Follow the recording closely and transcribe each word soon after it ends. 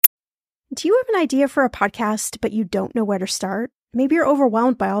Do you have an idea for a podcast, but you don't know where to start? Maybe you're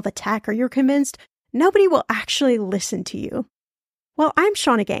overwhelmed by all the tech, or you're convinced nobody will actually listen to you. Well, I'm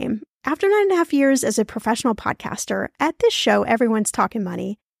Shauna Game. After 9.5 years as a professional podcaster, at this show, everyone's talking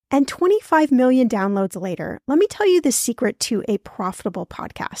money, and 25 million downloads later, let me tell you the secret to a profitable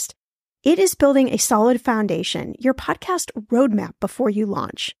podcast. It is building a solid foundation, your podcast roadmap before you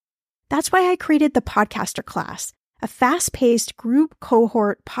launch. That's why I created the Podcaster Class, a fast-paced group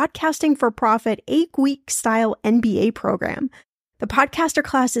cohort podcasting for profit 8-week style MBA program. The Podcaster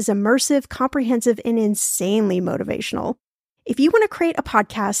Class is immersive, comprehensive, and insanely motivational. If you want to create a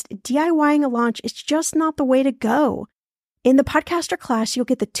podcast, DIYing a launch is just not the way to go. In the Podcaster Class, you'll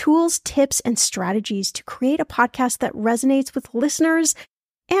get the tools, tips, and strategies to create a podcast that resonates with listeners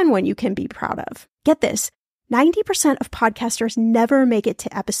and one you can be proud of. Get this, 90% of podcasters never make it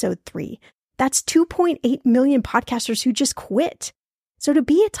to episode 3. That's 2.8 million podcasters who just quit. So to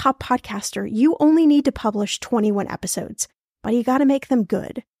be a top podcaster, you only need to publish 21 episodes, but you got to make them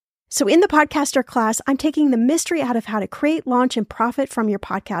good. So in the Podcaster Class, I'm taking the mystery out of how to create, launch, and profit from your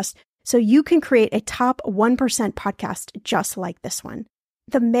podcast so you can create a top 1% podcast just like this one.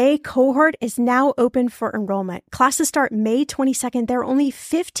 The May cohort is now open for enrollment. Classes start May 22nd. There are only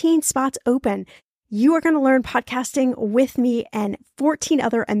 15 spots open. You are going to learn podcasting with me and 14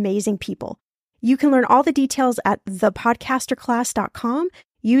 other amazing people. You can learn all the details at thepodcasterclass.com.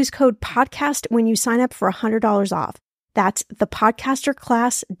 Use code PODCAST when you sign up for $100 off. That's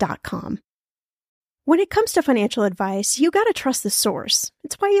thepodcasterclass.com. When it comes to financial advice, you got to trust the source.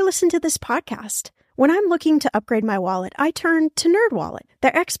 It's why you listen to this podcast. When I'm looking to upgrade my wallet, I turn to NerdWallet.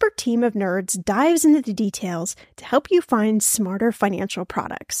 Their expert team of nerds dives into the details to help you find smarter financial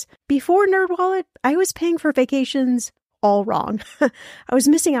products. Before NerdWallet, I was paying for vacations all wrong. I was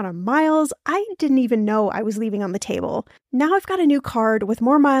missing out on miles I didn't even know I was leaving on the table. Now I've got a new card with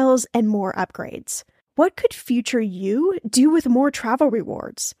more miles and more upgrades. What could future you do with more travel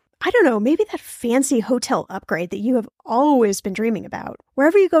rewards? I don't know, maybe that fancy hotel upgrade that you have always been dreaming about.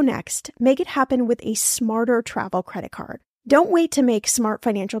 Wherever you go next, make it happen with a smarter travel credit card. Don't wait to make smart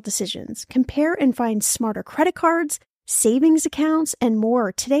financial decisions. Compare and find smarter credit cards, savings accounts, and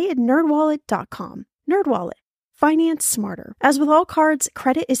more today at nerdwallet.com. NerdWallet. Finance smarter. As with all cards,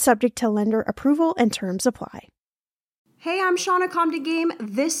 credit is subject to lender approval and terms apply. Hey, I'm Shauna Compton Game.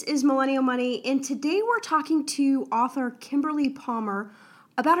 This is Millennial Money, and today we're talking to author Kimberly Palmer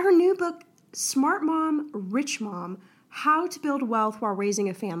about her new book, Smart Mom, Rich Mom, How to Build Wealth While Raising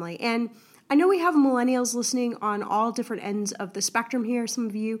a Family. And I know we have millennials listening on all different ends of the spectrum here. Some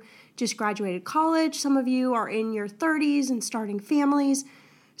of you just graduated college. Some of you are in your 30s and starting families.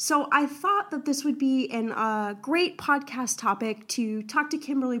 So I thought that this would be a great podcast topic to talk to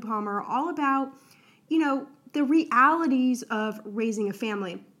Kimberly Palmer all about, the realities of raising a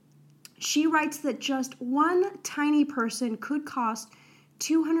family. She writes that just one tiny person could cost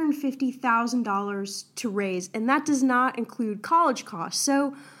 $250,000 to raise, and that does not include college costs.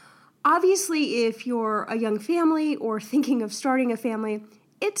 So obviously, if you're a young family or thinking of starting a family,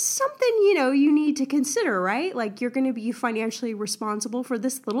 it's something, you need to consider, right? Like, you're going to be financially responsible for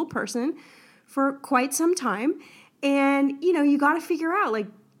this little person for quite some time. And, you got to figure out,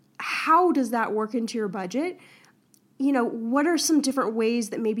 how does that work into your budget? What are some different ways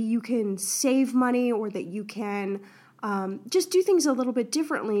that maybe you can save money or that you can just do things a little bit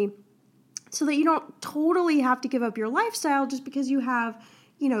differently so that you don't totally have to give up your lifestyle just because you have,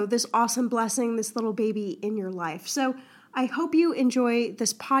 this awesome blessing, this little baby in your life. So I hope you enjoy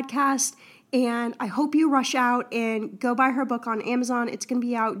this podcast, and I hope you rush out and go buy her book on Amazon. It's going to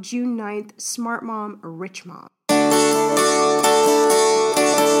be out June 9th, Smart Mom, Rich Mom.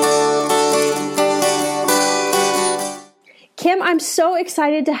 Kim, I'm so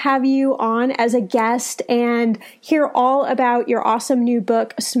excited to have you on as a guest and hear all about your awesome new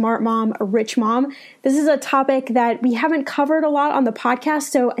book, Smart Mom, Rich Mom. This is a topic that we haven't covered a lot on the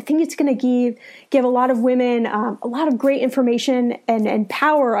podcast, so I think it's going to give a lot of women a lot of great information and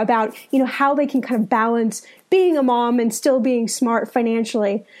power about, how they can kind of balance being a mom and still being smart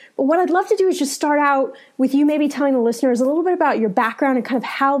financially. But what I'd love to do is just start out with you maybe telling the listeners a little bit about your background and kind of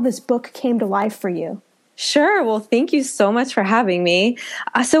how this book came to life for you. Sure. Well, thank you so much for having me.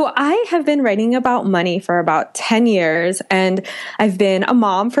 So I have been writing about money for about 10 years, and I've been a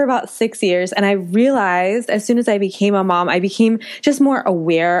mom for about 6 years. And I realized as soon as I became a mom, I became just more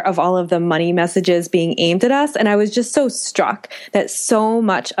aware of all of the money messages being aimed at us. And I was just so struck that so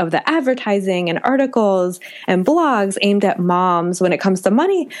much of the advertising and articles and blogs aimed at moms when it comes to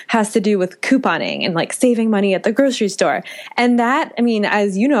money has to do with couponing and saving money at the grocery store. And that,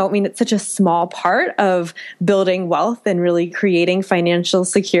 as you know, it's such a small part of of building wealth and really creating financial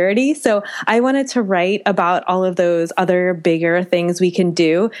security. So I wanted to write about all of those other bigger things we can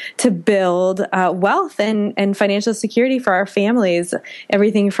do to build wealth and financial security for our families.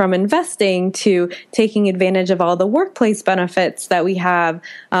 Everything from investing to taking advantage of all the workplace benefits that we have,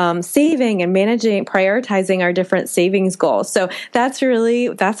 saving and managing, prioritizing our different savings goals. So that's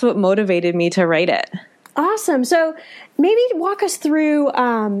what motivated me to write it. Awesome. So maybe walk us through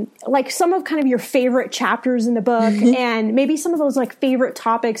like some of kind of your favorite chapters in the book and maybe some of those like favorite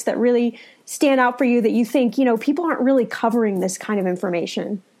topics that really stand out for you that you think, people aren't really covering this kind of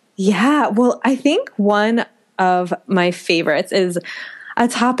information. Yeah. Well, I think one of my favorites is a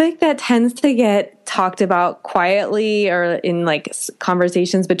topic that tends to get talked about quietly or in like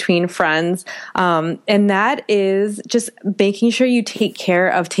conversations between friends. And that is just making sure you take care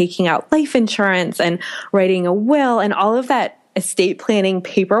of taking out life insurance and writing a will and all of that estate planning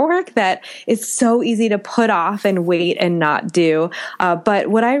paperwork that is so easy to put off and wait and not do. But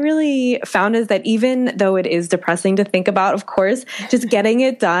what I really found is that even though it is depressing to think about, of course, just getting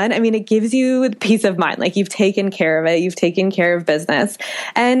it done, it gives you peace of mind. Like you've taken care of it, you've taken care of business,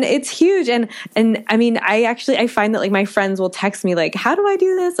 and it's huge. And I find that like my friends will text me like, how do I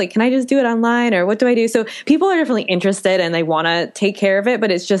do this? Like, can I just do it online or what do I do? So people are definitely interested and they want to take care of it,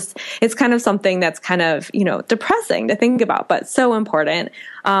 but it's kind of something that's kind of, depressing to think about, but so important.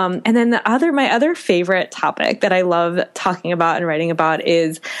 And then my other favorite topic that I love talking about and writing about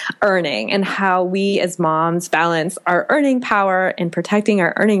is earning and how we as moms balance our earning power and protecting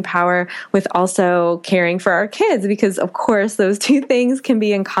our earning power with also caring for our kids, because of course those two things can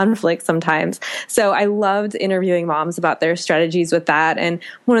be in conflict sometimes. So I loved interviewing moms about their strategies with that. And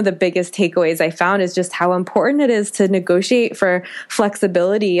one of the biggest takeaways I found is just how important it is to negotiate for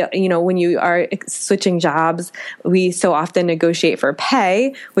flexibility. When you are switching jobs, we so often negotiate for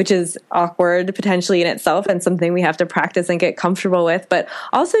pay, which is awkward potentially in itself and something we have to practice and get comfortable with, but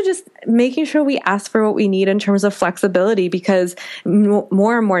also just making sure we ask for what we need in terms of flexibility, because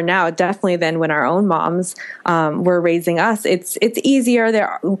more and more now, definitely than when our own moms were raising us, it's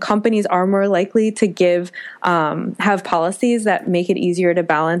easier. Companies are more likely to have policies that make it easier to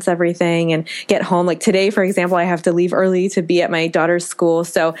balance everything and get home. Like today, for example, I have to leave early to be at my daughter's school.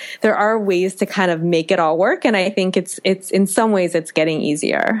 So there are ways to kind of make it all work. And I think it's in some ways it's getting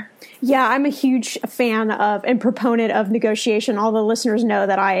easier. Yeah, I'm a huge fan of and proponent of negotiation. All the listeners know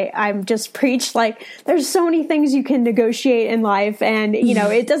that I'm just preach like there's so many things you can negotiate in life, and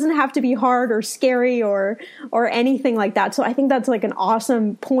it doesn't have to be hard or scary or anything like that. So I think that's like an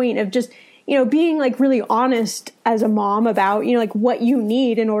awesome point of just being like really honest as a mom about like what you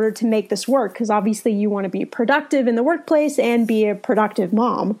need in order to make this work, because obviously you want to be productive in the workplace and be a productive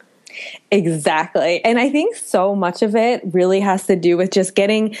mom. Exactly. And I think so much of it really has to do with just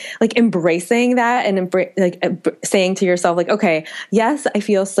getting like embracing that and saying to yourself like, okay, yes, I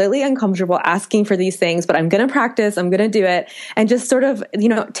feel slightly uncomfortable asking for these things, but I'm going to practice, I'm going to do it. And just sort of,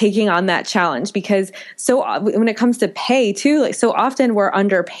 taking on that challenge, because when it comes to pay too, like so often we're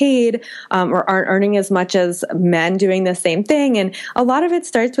underpaid or aren't earning as much as men doing the same thing. And a lot of it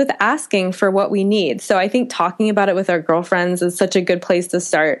starts with asking for what we need. So I think talking about it with our girlfriends is such a good place to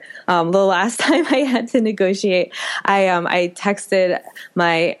start. The last time I had to negotiate, I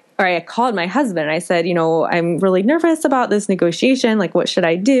called my husband and I said, I'm really nervous about this negotiation. Like, what should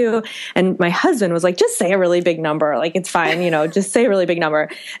I do? And my husband was like, just say a really big number. Like, it's fine, just say a really big number.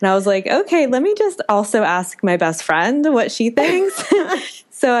 And I was like, okay, let me just also ask my best friend what she thinks.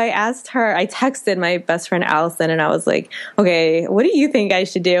 So I texted my best friend, Allison, and I was like, okay, what do you think I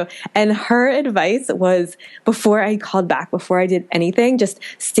should do? And her advice was, before I called back, before I did anything, just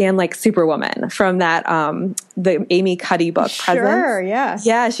stand like Superwoman from that, the Amy Cuddy book, Presence. Sure, yeah.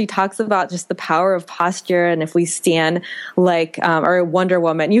 Yeah, she talks about just the power of posture. And if we stand like, or Wonder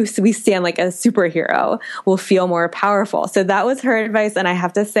Woman, we stand like a superhero, we'll feel more powerful. So that was her advice. And I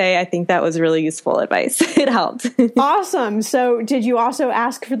have to say, I think that was really useful advice. It helped. Awesome. So did you also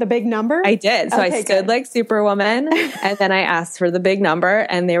ask for the big number? I did. So I stood like Superwoman and then I asked for the big number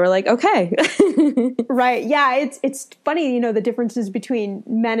and they were like, okay. Right. Yeah. It's funny, the differences between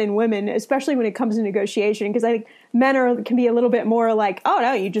men and women, especially when it comes to negotiation, because I think men can be a little bit more like, oh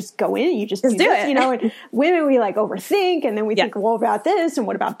no, you just go in, you just do this, and women, we like overthink and then we think, well, about this and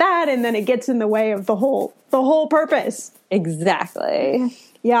what about that? And then it gets in the way of the whole purpose. Exactly.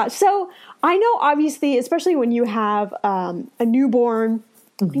 Yeah. So I know obviously, especially when you have a newborn,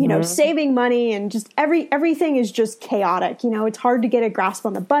 saving money and just everything is just chaotic. It's hard to get a grasp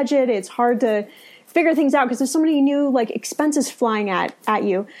on the budget. It's hard to figure things out because there's so many new like expenses flying at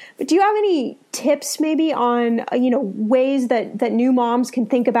you. But do you have any tips maybe on, ways that new moms can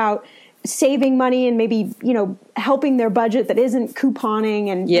think about saving money and maybe, helping their budget that isn't couponing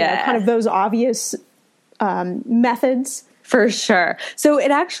and kind of those obvious methods? For sure. So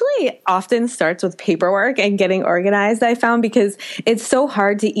it actually often starts with paperwork and getting organized, I found, because it's so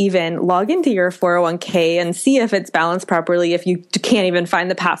hard to even log into your 401k and see if it's balanced properly if you can't even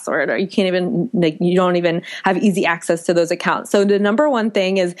find the password, or you can't even, you don't even have easy access to those accounts. So the number one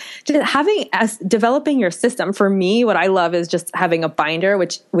thing is just developing your system. For me, what I love is just having a binder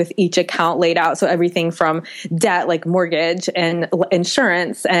with each account laid out. So everything from debt, like mortgage and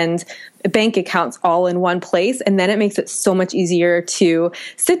insurance and bank accounts all in one place. And then it makes it so much easier to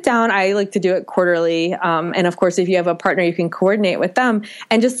sit down. I like to do it quarterly. And of course, if you have a partner, you can coordinate with them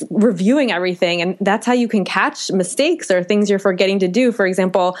and just reviewing everything. And that's how you can catch mistakes or things you're forgetting to do. For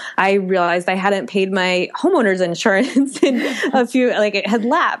example, I realized I hadn't paid my homeowner's insurance in it had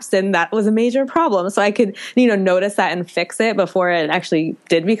lapsed, and that was a major problem. So I could, notice that and fix it before it actually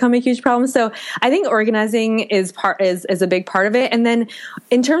did become a huge problem. So I think organizing is a big part of it. And then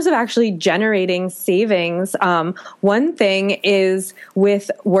in terms of actually generating savings, one thing is with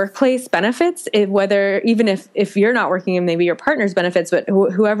workplace benefits, if you're not working and maybe your partner's benefits, but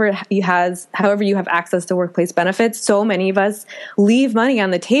however you have access to workplace benefits, so many of us leave money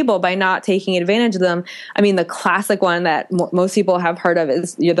on the table by not taking advantage of them. I mean, the classic one that most people have heard of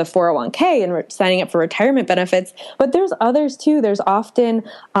is the 401k and signing up for retirement benefits, but there's others too. There's often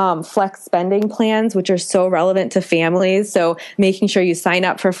flex spending plans, which are so relevant to families. So making sure you sign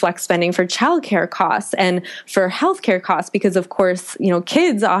up for flex spending for childcare costs and for healthcare costs, because of course,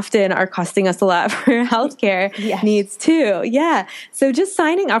 kids often are costing us a lot for healthcare needs too. Yeah. So just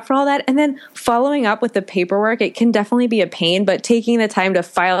signing up for all that and then following up with the paperwork, it can definitely be a pain, but taking the time to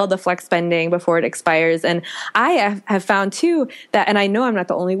file the flex spending before it expires. And I have found too that, and I know I'm not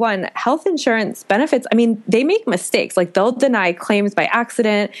the only one, health insurance benefits, they make mistakes. Like they'll deny claims by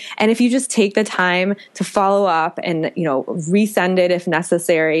accident. And if you just take the time to follow up and, resend it if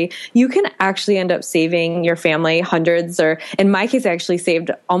necessary, you can actually end up saving your family hundreds, or in my case, I actually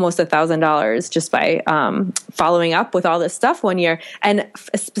saved almost $1,000 just by following up with all this stuff one year. And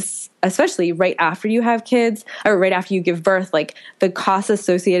especially right after you have kids or right after you give birth, like the costs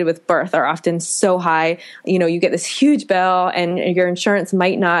associated with birth are often so high. You get this huge bill and your insurance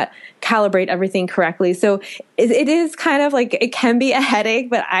might not calibrate everything correctly. So it is kind of like, it can be a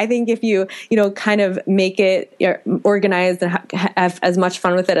headache, but I think if you, kind of make it organized and have as much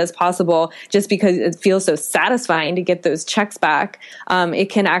fun with it as possible, just because it feels so satisfying to get those checks back,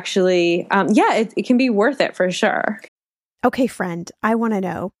 it can actually, it can be worth it for sure. Okay, friend, I want to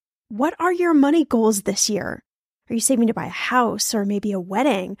know, what are your money goals this year? Are you saving to buy a house or maybe a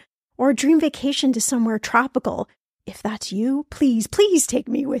wedding or a dream vacation to somewhere tropical? If that's you, please take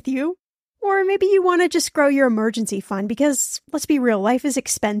me with you. Or maybe you want to just grow your emergency fund because, let's be real, life is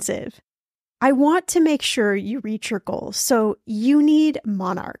expensive. I want to make sure you reach your goals, so you need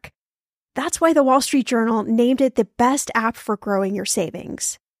Monarch. That's why the Wall Street Journal named it the best app for growing your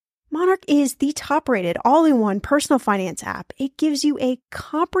savings. Monarch is the top-rated all-in-one personal finance app. It gives you a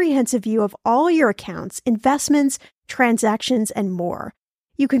comprehensive view of all your accounts, investments, transactions, and more.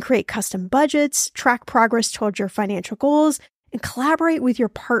 You can create custom budgets, track progress towards your financial goals, and collaborate with your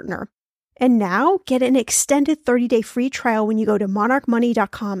partner. And now, get an extended 30-day free trial when you go to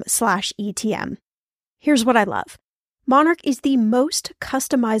monarchmoney.com/ETM. Here's what I love. Monarch is the most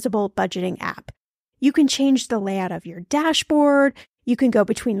customizable budgeting app. You can change the layout of your dashboard. You can go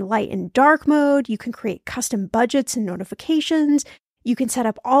between light and dark mode. You can create custom budgets and notifications. You can set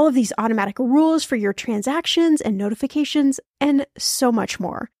up all of these automatic rules for your transactions and notifications, and so much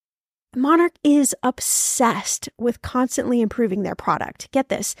more. Monarch is obsessed with constantly improving their product. Get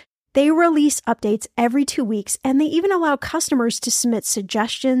this. They release updates every 2 weeks, and they even allow customers to submit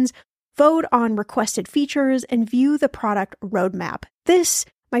suggestions, vote on requested features, and view the product roadmap. This,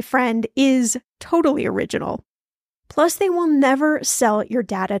 my friend, is totally original. Plus, they will never sell your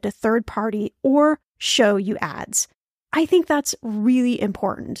data to third party or show you ads. I think that's really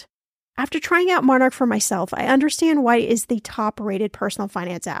important. After trying out Monarch for myself, I understand why it is the top-rated personal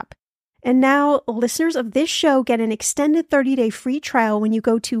finance app. And now, listeners of this show get an extended 30-day free trial when you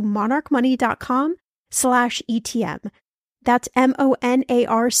go to monarchmoney.com/ETM. That's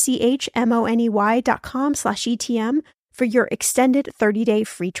monarchmoney.com/ETM for your extended 30-day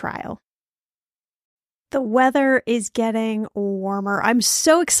free trial. The weather is getting warmer. I'm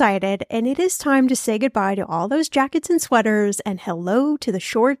so excited, and it is time to say goodbye to all those jackets and sweaters and hello to the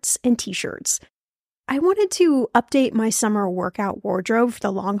shorts and t-shirts. I wanted to update my summer workout wardrobe for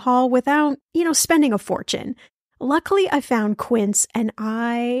the long haul without, spending a fortune. Luckily, I found Quince, and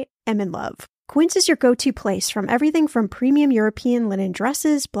I am in love. Quince is your go-to place from everything from premium European linen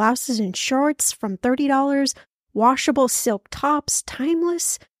dresses, blouses, and shorts from $30, washable silk tops,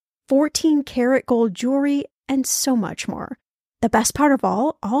 timeless, 14-karat gold jewelry, and so much more. The best part of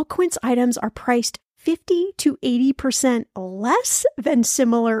all Quince items are priced 50 to 80% less than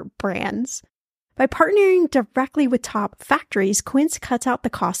similar brands. By partnering directly with top factories, Quince cuts out the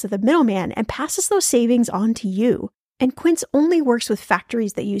cost of the middleman and passes those savings on to you. And Quince only works with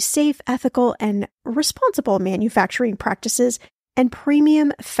factories that use safe, ethical, and responsible manufacturing practices and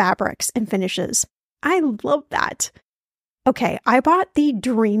premium fabrics and finishes. I love that. Okay, I bought the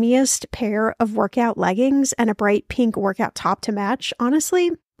dreamiest pair of workout leggings and a bright pink workout top to match.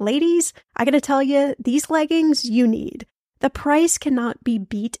 Honestly, ladies, I gotta tell you, these leggings you need. The price cannot be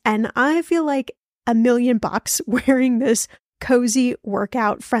beat, and I feel like $1,000,000 wearing this cozy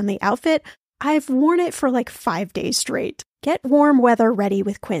workout-friendly outfit. I've worn it for like 5 days straight. Get warm weather ready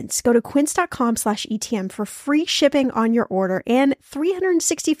with Quince. Go to quince.com/ETM for free shipping on your order and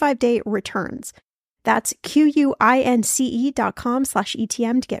 365-day returns. That's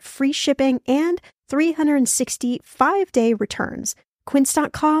QUINCE.com/ETM to get free shipping and 365-day returns.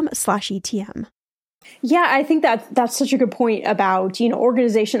 Quince.com/ETM. Yeah, I think that's such a good point about,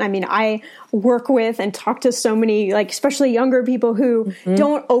 organization. I mean, I work with and talk to so many, like, especially younger people who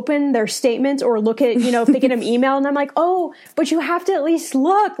don't open their statements or look at, if they get an email, and I'm like, oh, but you have to at least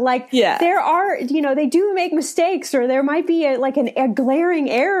look. Like, there are, they do make mistakes, or there might be a glaring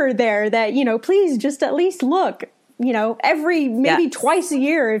error there that, please just at least look, every, maybe twice a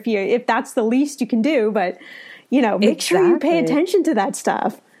year if that's the least you can do. But, make sure you pay attention to that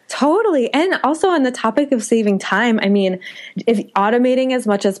stuff. Totally. And also on the topic of saving time, I mean, if automating as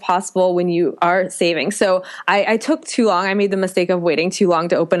much as possible when you are saving. So I took too long. I made the mistake of waiting too long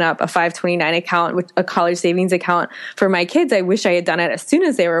to open up a 529 account, a college savings account for my kids. I wish I had done it as soon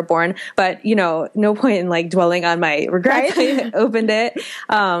as they were born, but no point in like dwelling on my regrets. I opened it.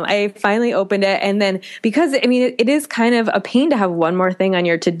 I finally opened it. And then because it is kind of a pain to have one more thing on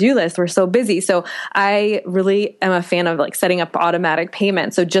your to-do list. We're so busy. So I really am a fan of like setting up automatic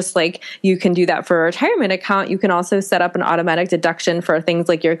payments. So just like you can do that for a retirement account, you can also set up an automatic deduction for things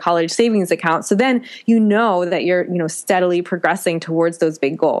like your college savings account. So then you know that you're, steadily progressing towards those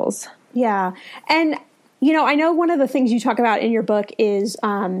big goals. Yeah. And, I know one of the things you talk about in your book is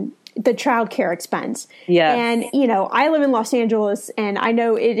the childcare expense. Yeah. And, I live in Los Angeles, and I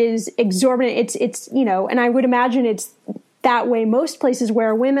know it is exorbitant. It's and I would imagine it's that way most places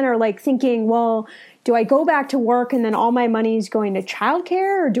where women are like thinking, well, do I go back to work and then all my money is going to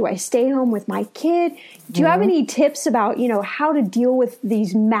childcare, or do I stay home with my kid? Do you have any tips about, how to deal with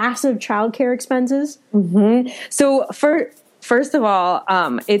these massive childcare expenses? So First of all,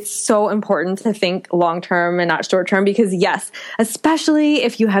 it's so important to think long-term and not short-term, because yes, especially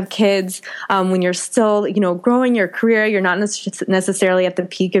if you have kids, when you're still, growing your career, you're not necessarily at the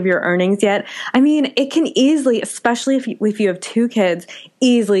peak of your earnings yet. I mean, it can easily, especially if you have 2 kids,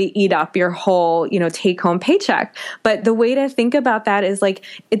 easily eat up your whole, take-home paycheck. But the way to think about that is like,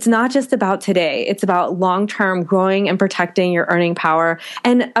 it's not just about today. It's about long-term growing and protecting your earning power.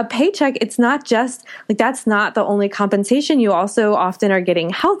 And a paycheck, it's not just like, that's not the only compensation. You also often are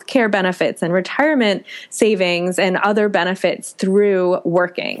getting healthcare benefits and retirement savings and other benefits through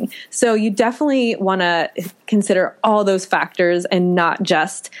working. So you definitely want to consider all those factors and not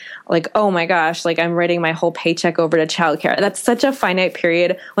just like, oh my gosh, like I'm writing my whole paycheck over to childcare. That's such a finite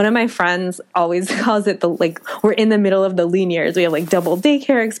period. One of my friends always calls it we're in the middle of the lean years. We have like double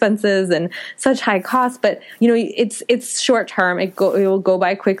daycare expenses and such high costs, but it's short term. It will go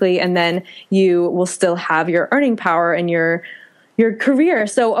by quickly, and then you will still have your earning power and your career.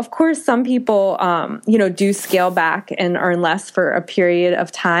 So of course, some people, do scale back and earn less for a period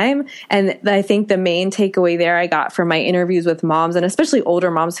of time. And I think the main takeaway there I got from my interviews with moms, and especially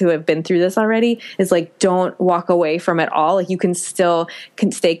older moms who have been through this already, is like, don't walk away from it all. Like you can still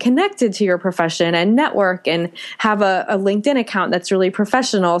stay connected to your profession and network and have a LinkedIn account that's really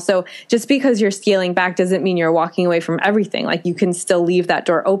professional. So just because you're scaling back doesn't mean you're walking away from everything. Like you can still leave that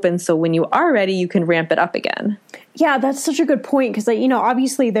door open. So when you are ready, you can ramp it up again. Yeah, that's such a good point, because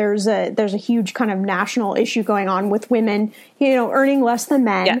obviously there's a huge kind of national issue going on with women, earning less than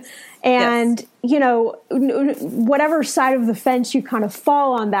men. Yes. And, whatever side of the fence you kind of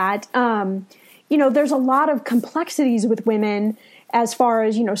fall on that, there's a lot of complexities with women as far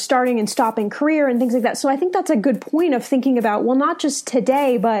as, starting and stopping career and things like that. So I think that's a good point of thinking about, well, not just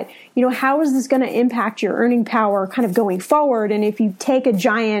today, but, how is this going to impact your earning power kind of going forward? And if you take a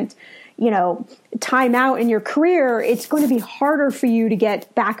giant time out in your career, it's going to be harder for you to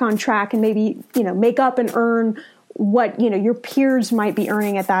get back on track and maybe, make up and earn what, your peers might be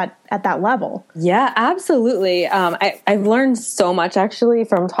earning at that level. Yeah, absolutely. I've learned so much actually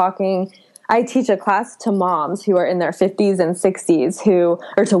from talking. I teach a class to moms who are in their 50s and 60s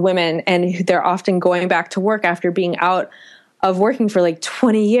or to women, and they're often going back to work after being out of working for like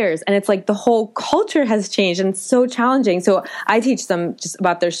 20 years. And it's like the whole culture has changed and it's so challenging. So I teach them just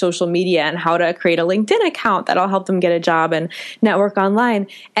about their social media and how to create a LinkedIn account that'll help them get a job and network online.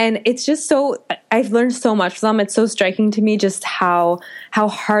 And it's just I've learned so much from them. It's so striking to me just how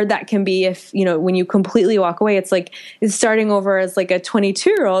hard that can be if, when you completely walk away. It's like it's starting over as like a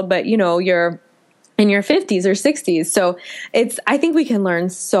 22-year-old, but you're in your 50s or 60s. So I think we can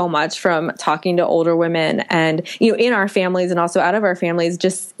learn so much from talking to older women and, in our families and also out of our families,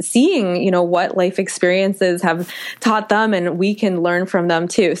 just seeing, what life experiences have taught them, and we can learn from them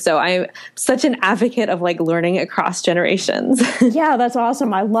too. So I'm such an advocate of like learning across generations. Yeah, that's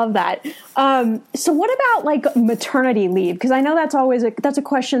awesome. I love that. So what about like maternity leave? Because I know that's a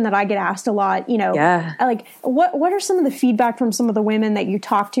question that I get asked a lot, Yeah. Like what are some of the feedback from some of the women that you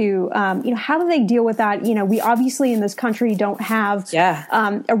talk to? How do they deal with that? We obviously in this country don't have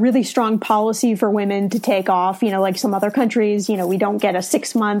a really strong policy for women to take off, like some other countries. We don't get a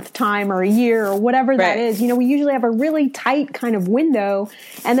 6-month time or a year or whatever that is. We usually have a really tight kind of window.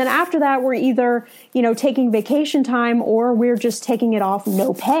 And then after that, we're either, taking vacation time or we're just taking it off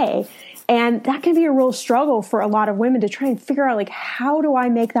no pay. And that can be a real struggle for a lot of women to try and figure out, like, how do I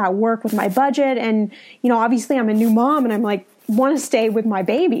make that work with my budget? And, obviously I'm a new mom and I'm like, want to stay with my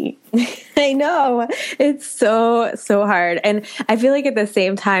baby. I know. It's so hard. And I feel like at the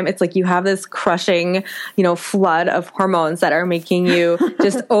same time, it's like you have this crushing, flood of hormones that are making you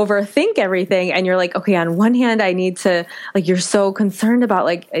just overthink everything. And you're like, okay, on one hand, I need to, like, you're so concerned about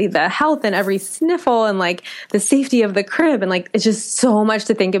like the health and every sniffle and like the safety of the crib. And like, it's just so much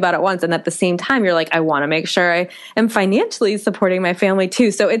to think about at once. And at the same time, you're like, I want to make sure I am financially supporting my family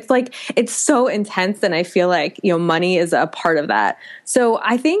too. So it's like, it's so intense. And I feel like, money is a part of that. So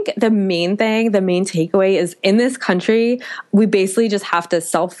I think the main takeaway is in this country, we basically just have to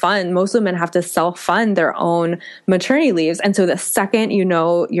self-fund. Most women have to self-fund their own maternity leaves. And so the second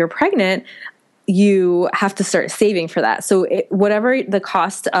you're pregnant, you have to start saving for that. So whatever the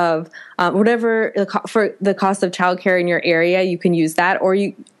cost of for the cost of childcare in your area, you can use that, or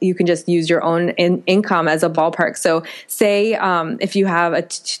you can just use your own income as a ballpark. So say if you have a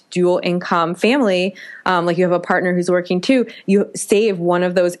dual income family, like you have a partner who's working too, you save one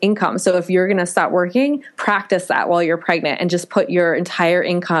of those incomes. So if you're going to stop working, practice that while you're pregnant and just put your entire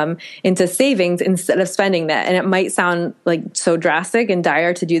income into savings instead of spending that. And it might sound like so drastic and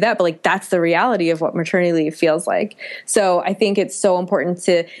dire to do that, but like that's the reality of what maternity leave feels like. So I think it's so important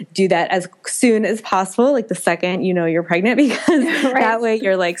to do that as soon as possible, like the second you're pregnant, because that way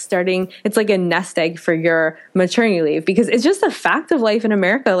you're like starting, it's like a nest egg for your maternity leave, because it's just a fact of life in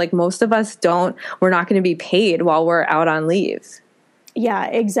America. Like most of us we're not going to be paid while we're out on leave. Yeah,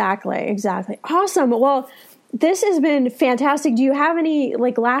 exactly. Awesome. Well, this has been fantastic. Do you have any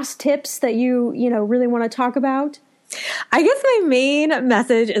like last tips that you really want to talk about? I guess my main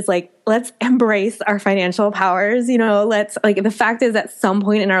message is like, let's embrace our financial powers. The fact is at some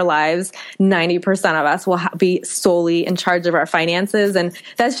point in our lives, 90% of us will be solely in charge of our finances. And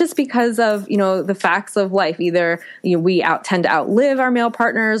that's just because of, the facts of life. Either we tend to outlive our male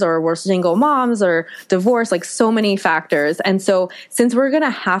partners, or we're single moms, or divorce, like so many factors. And so since we're going to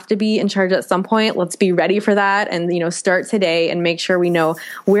have to be in charge at some point, let's be ready for that and, start today and make sure we know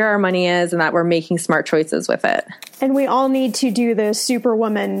where our money is and that we're making smart choices with it. And we all need to do the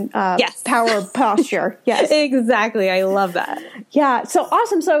superwoman power posture. Yes, exactly. I love that. Yeah. So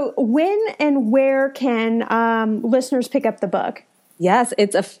awesome. So when and where can listeners pick up the book? Yes,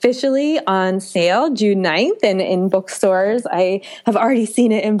 it's officially on sale June 9th and in bookstores. I have already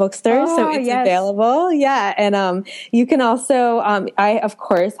seen it in bookstores, so it's available. Yeah. And you can also, I, of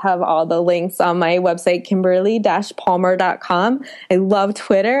course, have all the links on my website, kimberly-palmer.com. I love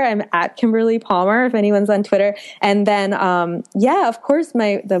Twitter. I'm at Kimberly Palmer, if anyone's on Twitter. And then, of course,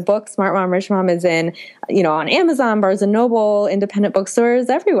 the book, Smart Mom, Rich Mom, is in, on Amazon, Barnes & Noble, independent bookstores,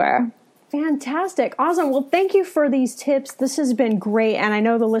 everywhere. Fantastic. Awesome. Well, thank you for these tips. This has been great. And I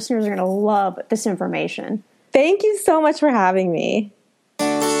know the listeners are going to love this information. Thank you so much for having me.